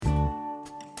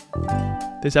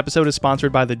This episode is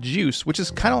sponsored by The Juice, which is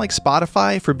kind of like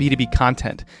Spotify for B2B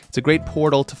content. It's a great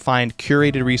portal to find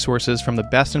curated resources from the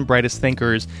best and brightest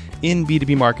thinkers in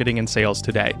B2B marketing and sales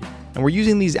today. And we're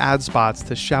using these ad spots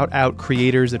to shout out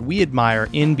creators that we admire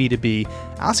in B2B,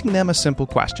 asking them a simple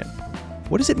question.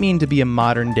 What does it mean to be a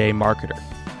modern-day marketer?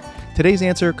 Today's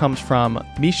answer comes from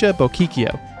Misha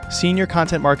Bokikio, Senior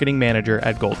Content Marketing Manager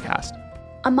at Goldcast.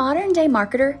 A modern-day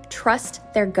marketer trusts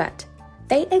their gut.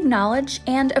 They acknowledge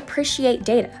and appreciate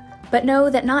data, but know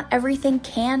that not everything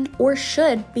can or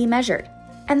should be measured.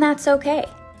 And that's okay.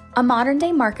 A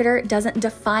modern-day marketer doesn't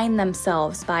define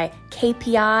themselves by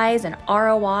KPIs and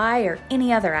ROI or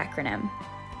any other acronym.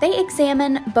 They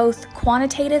examine both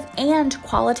quantitative and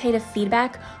qualitative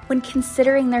feedback when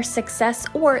considering their success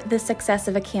or the success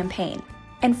of a campaign.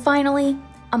 And finally,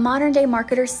 a modern-day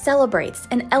marketer celebrates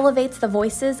and elevates the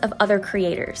voices of other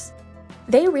creators.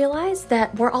 They realize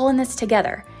that we're all in this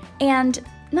together, and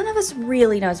none of us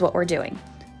really knows what we're doing.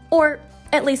 Or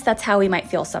at least that's how we might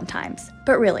feel sometimes.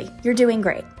 But really, you're doing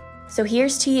great. So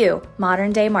here's to you,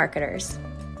 modern-day marketers.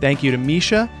 Thank you to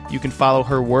Misha. You can follow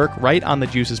her work right on the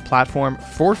Juice's platform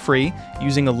for free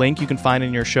using a link you can find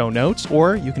in your show notes,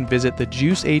 or you can visit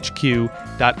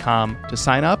thejuicehq.com to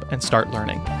sign up and start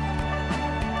learning.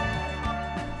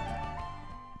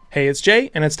 Hey, it's Jay,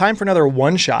 and it's time for another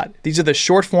one-shot. These are the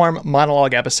short-form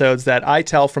monologue episodes that I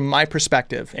tell from my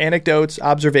perspective. Anecdotes,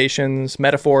 observations,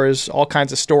 metaphors, all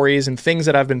kinds of stories, and things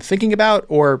that I've been thinking about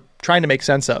or trying to make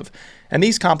sense of. And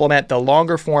these complement the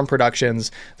longer-form productions,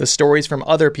 the stories from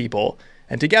other people.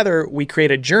 And together, we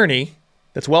create a journey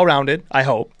that's well-rounded, I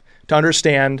hope, to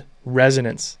understand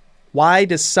resonance. Why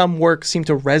does some work seem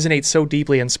to resonate so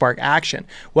deeply and spark action?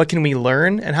 What can we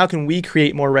learn, and how can we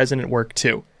create more resonant work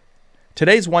too?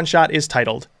 Today's one-shot is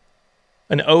titled,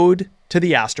 An Ode to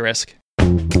the Asterisk.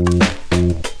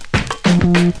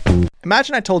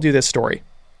 Imagine I told you this story.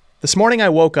 This morning I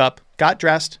woke up, got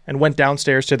dressed, and went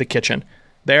downstairs to the kitchen.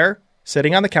 There,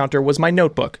 sitting on the counter, was my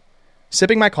notebook.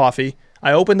 Sipping my coffee,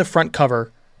 I opened the front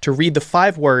cover to read the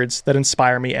 5 words that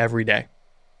inspire me every day.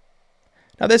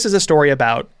 Now this is a story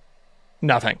about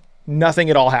nothing. Nothing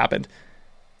at all happened.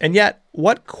 And yet,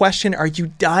 what question are you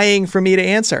dying for me to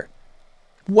answer?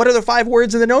 What are the 5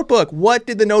 words in the notebook? What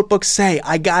did the notebook say?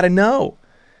 I gotta know.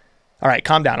 All right,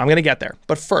 calm down. I'm gonna get there.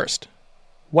 But first,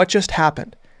 what just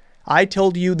happened? I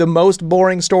told you the most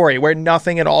boring story where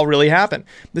nothing at all really happened.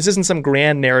 This isn't some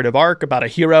grand narrative arc about a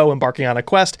hero embarking on a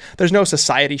quest. There's no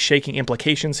society-shaking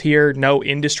implications here, no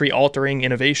industry-altering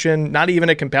innovation, not even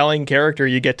a compelling character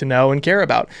you get to know and care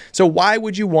about. So why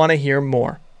would you want to hear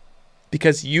more?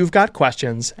 Because you've got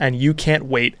questions and you can't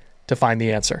wait to find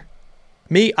the answer.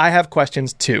 Me, I have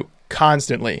questions too,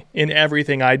 constantly, in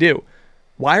everything I do.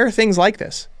 Why are things like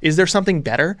this? Is there something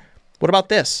better? What about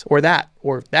this, or that,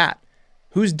 or that?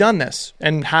 Who's done this,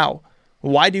 and how?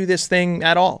 Why do this thing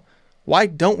at all? Why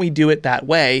don't we do it that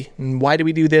way, and why do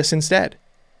we do this instead?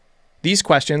 These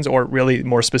questions, or really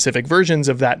more specific versions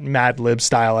of that Mad Lib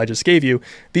style I just gave you,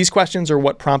 these questions are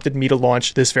what prompted me to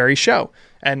launch this very show,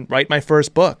 and write my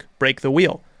first book, Break the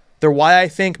Wheel. They're why I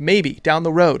think maybe down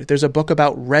the road there's a book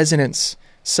about resonance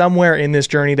somewhere in this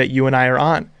journey that you and I are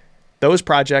on. Those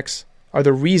projects are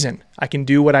the reason I can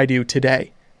do what I do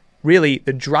today. Really,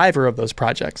 the driver of those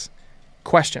projects.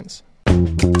 Questions.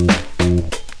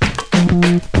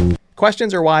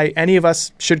 Questions are why any of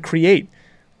us should create.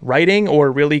 Writing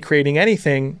or really creating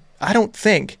anything, I don't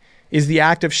think, is the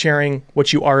act of sharing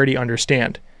what you already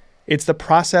understand. It's the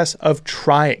process of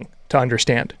trying to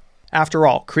understand. After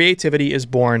all, creativity is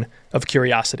born of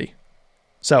curiosity.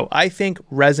 So I think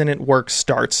resonant work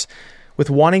starts with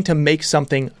wanting to make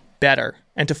something better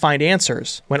and to find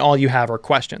answers when all you have are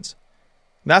questions.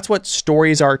 That's what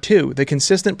stories are too, the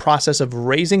consistent process of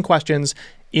raising questions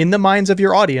in the minds of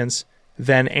your audience,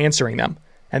 then answering them.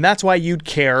 And that's why you'd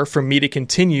care for me to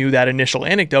continue that initial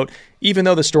anecdote, even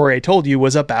though the story I told you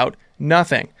was about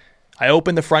nothing. I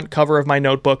opened the front cover of my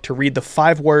notebook to read the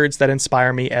 5 words that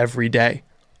inspire me every day.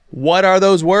 What are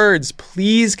those words?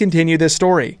 Please continue this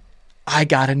story. I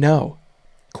gotta know.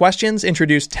 Questions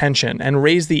introduce tension and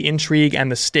raise the intrigue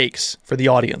and the stakes for the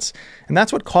audience. And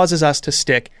that's what causes us to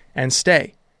stick and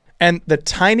stay. And the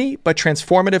tiny but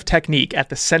transformative technique at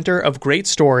the center of great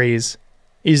stories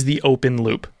is the open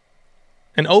loop.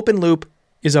 An open loop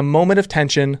is a moment of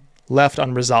tension left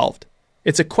unresolved.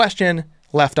 It's a question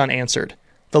left unanswered.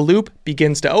 The loop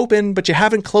begins to open, but you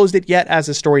haven't closed it yet as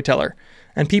a storyteller.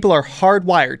 And people are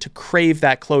hardwired to crave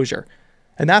that closure.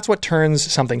 And that's what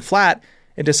turns something flat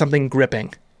into something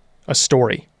gripping, a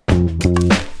story.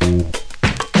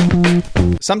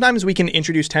 Sometimes we can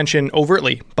introduce tension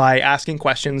overtly by asking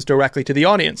questions directly to the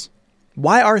audience.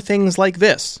 Why are things like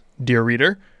this, dear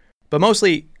reader? But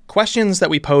mostly, questions that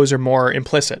we pose are more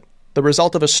implicit, the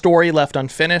result of a story left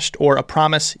unfinished or a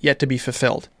promise yet to be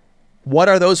fulfilled. What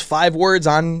are those 5 words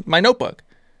on my notebook?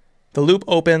 The loop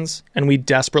opens, and we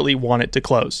desperately want it to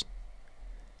close.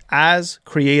 As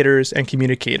creators and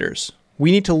communicators,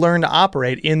 we need to learn to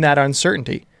operate in that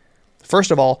uncertainty.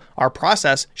 First of all, our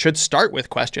process should start with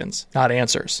questions, not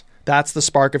answers. That's the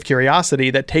spark of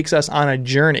curiosity that takes us on a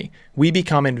journey. We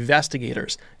become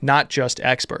investigators, not just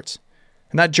experts.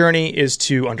 And that journey is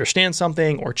to understand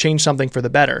something or change something for the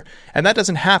better. And that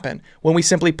doesn't happen when we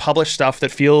simply publish stuff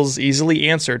that feels easily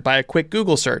answered by a quick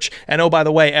Google search. And oh, by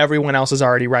the way, everyone else is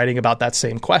already writing about that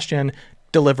same question,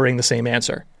 delivering the same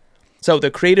answer. So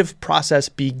the creative process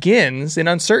begins in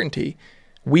uncertainty.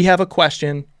 We have a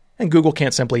question, and Google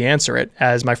can't simply answer it,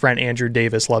 as my friend Andrew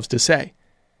Davis loves to say.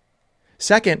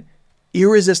 Second,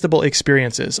 irresistible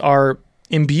experiences are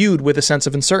imbued with a sense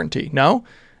of uncertainty. No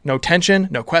tension,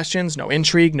 no questions, no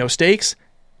intrigue, no stakes,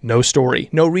 no story,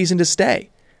 no reason to stay.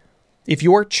 If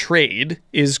your trade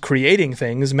is creating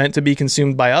things meant to be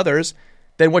consumed by others,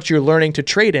 then what you're learning to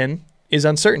trade in is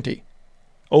uncertainty.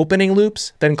 Opening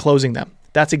loops, then closing them.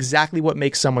 That's exactly what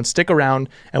makes someone stick around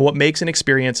and what makes an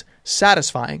experience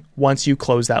satisfying once you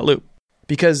close that loop.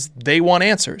 Because they want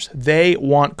answers. They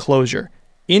want closure.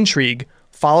 Intrigue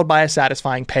followed by a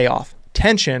satisfying payoff.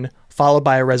 Tension followed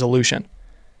by a resolution.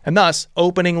 And thus,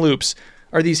 opening loops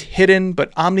are these hidden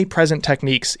but omnipresent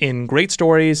techniques in great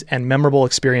stories and memorable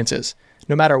experiences.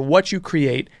 No matter what you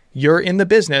create, you're in the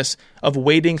business of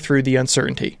wading through the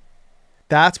uncertainty.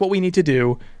 That's what we need to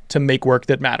do to make work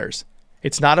that matters.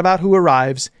 It's not about who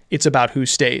arrives, it's about who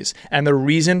stays. And the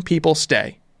reason people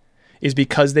stay is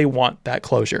because they want that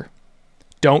closure.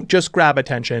 Don't just grab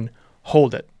attention,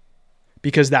 hold it.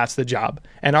 Because that's the job.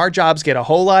 And our jobs get a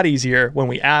whole lot easier when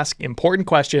we ask important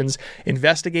questions,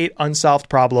 investigate unsolved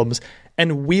problems,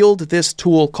 and wield this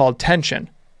tool called tension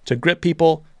to grip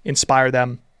people, inspire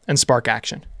them, and spark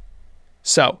action.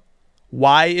 So,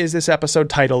 why is this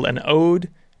episode titled An Ode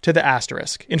to the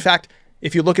Asterisk? In fact,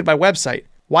 if you look at my website,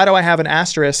 why do I have an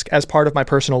asterisk as part of my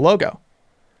personal logo?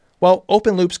 Well,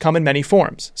 open loops come in many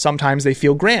forms. Sometimes they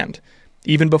feel grand.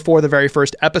 Even before the very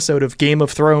first episode of Game of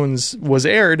Thrones was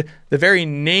aired, the very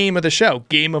name of the show,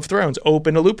 Game of Thrones,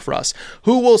 opened a loop for us.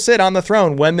 Who will sit on the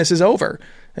throne when this is over?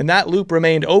 And that loop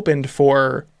remained opened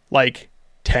for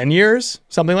 10 years,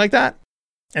 something like that.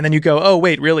 And then you go, oh,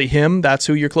 wait, really him? That's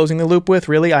who you're closing the loop with?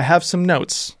 Really? I have some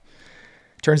notes.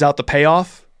 Turns out the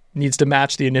payoff needs to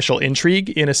match the initial intrigue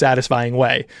in a satisfying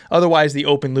way. Otherwise, the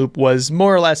open loop was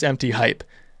more or less empty hype.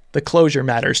 The closure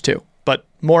matters too. But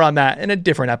more on that in a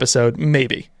different episode,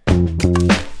 maybe.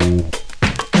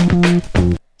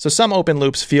 So some open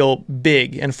loops feel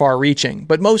big and far-reaching,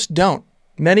 but most don't.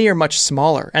 Many are much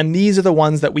smaller, and these are the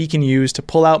ones that we can use to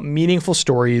pull out meaningful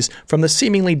stories from the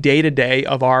seemingly day-to-day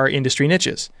of our industry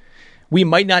niches. We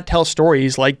might not tell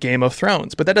stories like Game of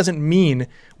Thrones, but that doesn't mean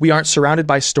we aren't surrounded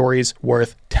by stories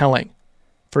worth telling.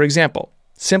 For example,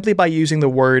 simply by using the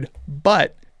word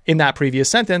but in that previous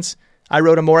sentence, I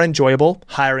wrote a more enjoyable,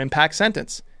 higher impact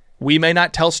sentence. We may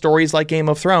not tell stories like Game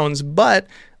of Thrones, but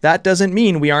that doesn't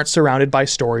mean we aren't surrounded by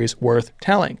stories worth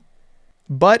telling.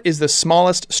 But is the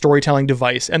smallest storytelling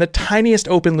device and the tiniest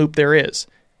open loop there is.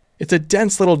 It's a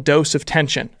dense little dose of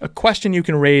tension, a question you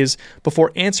can raise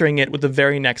before answering it with the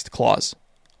very next clause.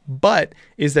 But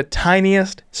is the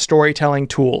tiniest storytelling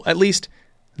tool. At least,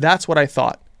 that's what I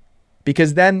thought.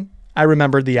 Because then I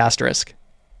remembered the asterisk.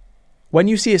 When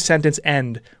you see a sentence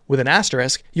end with an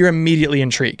asterisk, you're immediately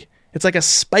intrigued. It's like a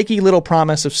spiky little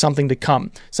promise of something to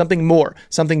come, something more,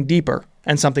 something deeper,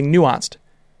 and something nuanced.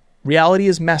 Reality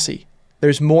is messy.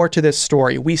 There's more to this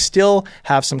story. We still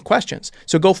have some questions,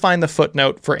 so go find the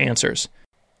footnote for answers.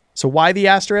 So why the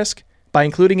asterisk? By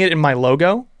including it in my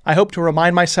logo, I hope to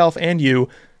remind myself and you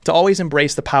to always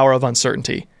embrace the power of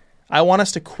uncertainty. I want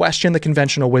us to question the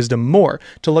conventional wisdom more,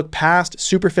 to look past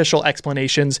superficial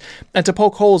explanations, and to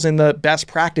poke holes in the best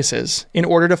practices in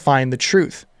order to find the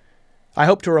truth. I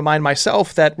hope to remind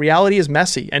myself that reality is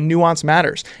messy and nuance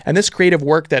matters, and this creative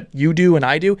work that you do and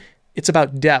I do, it's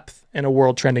about depth in a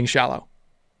world trending shallow.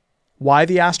 Why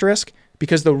the asterisk?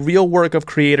 Because the real work of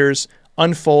creators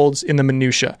unfolds in the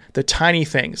minutiae, the tiny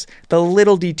things, the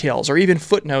little details, or even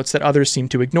footnotes that others seem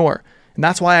to ignore. And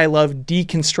that's why I love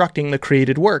deconstructing the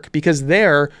created work, because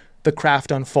there, the craft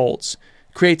unfolds.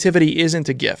 Creativity isn't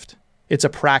a gift. It's a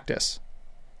practice.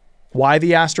 Why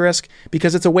the asterisk?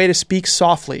 Because it's a way to speak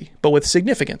softly, but with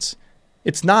significance.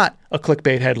 It's not a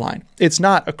clickbait headline. It's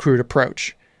not a crude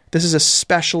approach. This is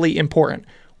especially important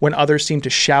when others seem to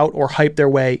shout or hype their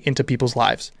way into people's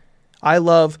lives. I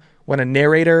love when a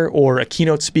narrator or a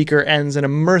keynote speaker ends an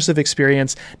immersive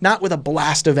experience, not with a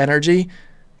blast of energy,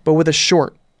 but with a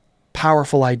short,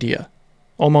 powerful idea,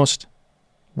 almost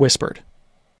whispered.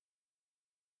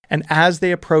 And as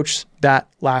they approach that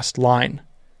last line,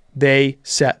 they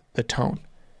set the tone.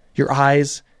 Your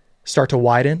eyes start to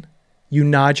widen. You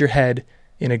nod your head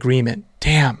in agreement.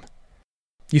 Damn.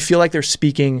 You feel like they're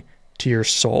speaking to your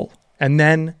soul. And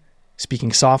then,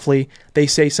 speaking softly, they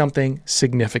say something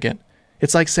significant.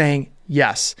 It's like saying,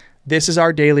 yes, this is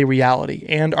our daily reality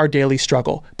and our daily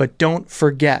struggle, but don't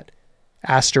forget,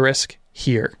 asterisk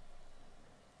here,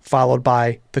 followed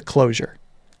by the closure.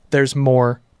 There's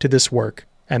more to this work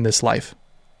and this life.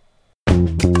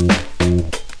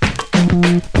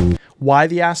 Why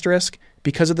the asterisk?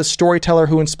 Because of the storyteller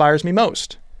who inspires me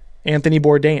most, Anthony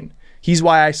Bourdain. He's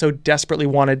why I so desperately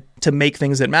wanted to make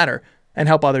things that matter and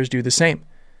help others do the same.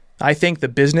 I think the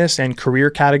business and career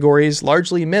categories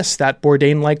largely miss that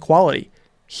Bourdain-like quality.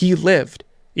 He lived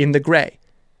in the gray.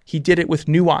 He did it with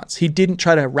nuance. He didn't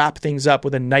try to wrap things up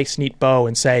with a nice, neat bow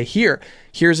and say,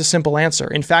 here's a simple answer.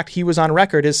 In fact, he was on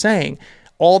record as saying,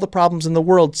 all the problems in the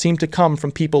world seem to come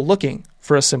from people looking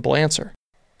for a simple answer.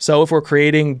 So if we're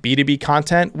creating B2B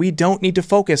content, we don't need to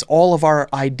focus all of our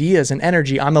ideas and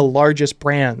energy on the largest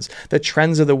brands, the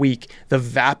trends of the week, the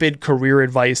vapid career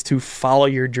advice to follow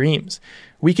your dreams.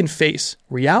 We can face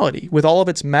reality with all of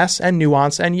its mess and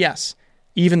nuance, and yes,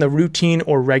 even the routine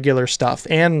or regular stuff.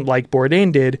 And like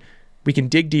Bourdain did, we can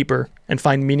dig deeper and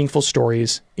find meaningful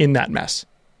stories in that mess.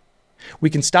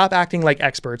 We can stop acting like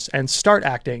experts and start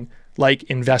acting like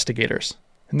investigators.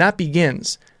 And that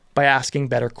begins by asking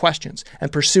better questions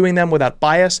and pursuing them without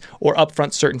bias or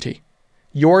upfront certainty.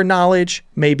 Your knowledge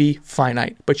may be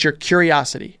finite, but your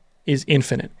curiosity is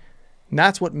infinite. And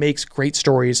that's what makes great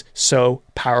stories so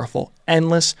powerful.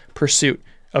 Endless pursuit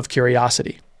of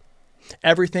curiosity.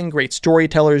 Everything great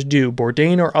storytellers do,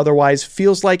 Bourdain or otherwise,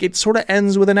 feels like it sort of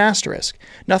ends with an asterisk.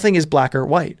 Nothing is black or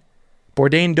white.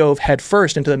 Bourdain dove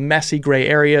headfirst into the messy gray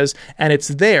areas, and it's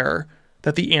there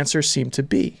that the answers seem to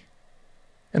be.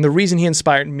 And the reason he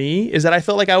inspired me is that I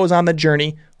felt like I was on the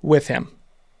journey with him.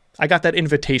 I got that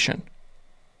invitation.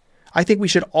 I think we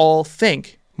should all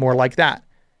think more like that.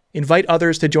 Invite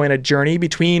others to join a journey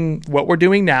between what we're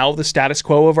doing now, the status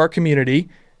quo of our community,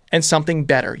 and something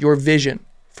better, your vision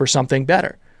for something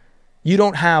better. You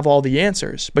don't have all the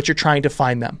answers, but you're trying to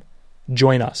find them.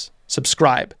 Join us.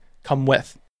 Subscribe. Come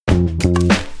with.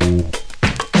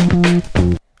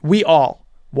 We all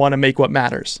want to make what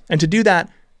matters. And to do that,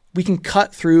 we can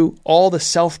cut through all the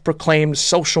self-proclaimed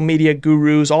social media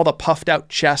gurus, all the puffed out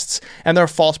chests, and their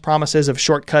false promises of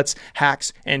shortcuts,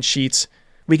 hacks, and sheets.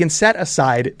 We can set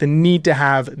aside the need to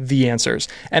have the answers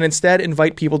and instead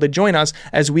invite people to join us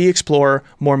as we explore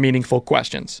more meaningful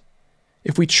questions.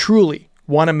 If we truly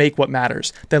want to make what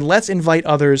matters, then let's invite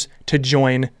others to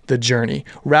join the journey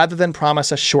rather than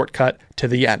promise a shortcut to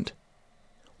the end.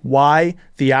 Why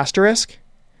the asterisk?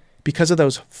 Because of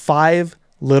those 5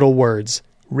 little words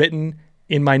written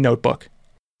in my notebook.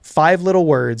 5 little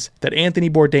words that Anthony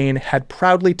Bourdain had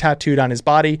proudly tattooed on his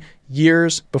body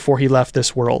years before he left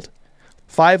this world.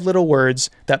 5 little words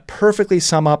that perfectly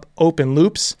sum up open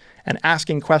loops and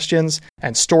asking questions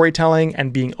and storytelling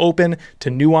and being open to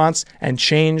nuance and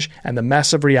change and the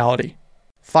mess of reality.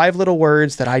 5 little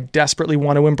words that I desperately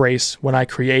want to embrace when I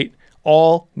create,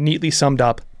 all neatly summed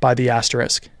up by the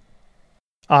asterisk.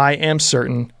 I am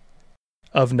certain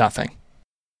of nothing.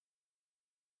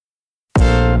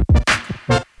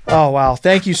 Oh, wow.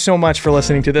 Thank you so much for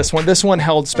listening to this one. This one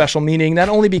held special meaning, not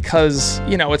only because,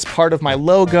 it's part of my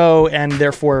logo and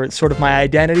therefore sort of my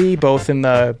identity, both in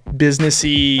the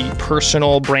businessy,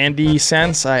 personal, brandy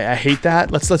sense. I hate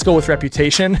that. Let's go with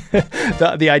reputation.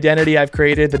 The identity I've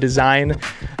created, the design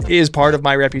is part of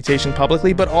my reputation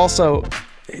publicly, but also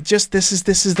just this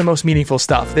is the most meaningful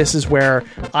stuff. This is where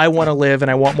I want to live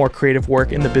and I want more creative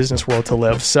work in the business world to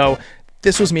live. So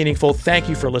this was meaningful. Thank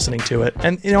you for listening to it.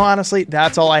 And, honestly,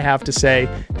 that's all I have to say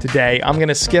today. I'm going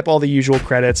to skip all the usual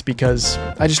credits because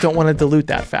I just don't want to dilute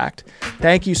that fact.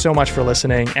 Thank you so much for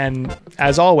listening. And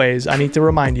as always, I need to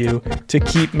remind you to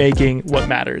keep making what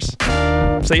matters.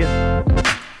 See ya.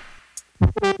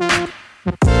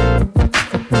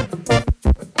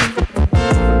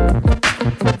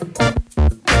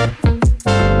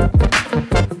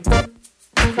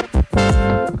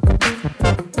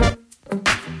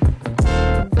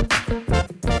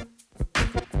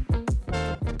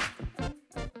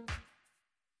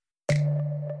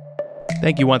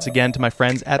 Thank you once again to my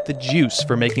friends at The Juice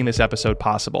for making this episode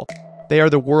possible. They are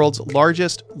the world's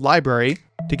largest library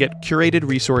to get curated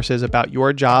resources about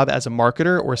your job as a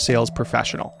marketer or sales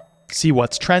professional. see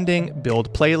what's trending,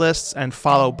 build playlists, and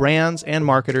follow brands and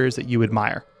marketers that you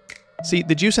admire. See,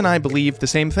 the Juice and I believe the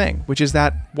same thing, which is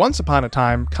that once upon a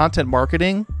time, content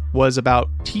marketing was about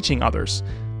teaching others.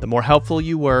 The more helpful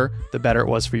you were, the better it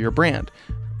was for your brand.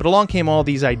 But along came all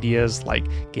these ideas like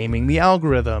gaming the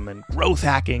algorithm and growth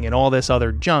hacking and all this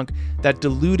other junk that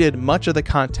diluted much of the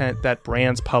content that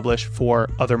brands publish for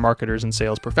other marketers and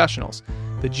sales professionals.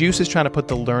 The Juice is trying to put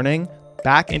the learning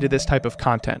back into this type of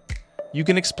content. You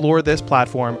can explore this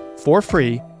platform for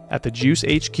free at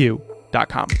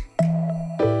thejuicehq.com.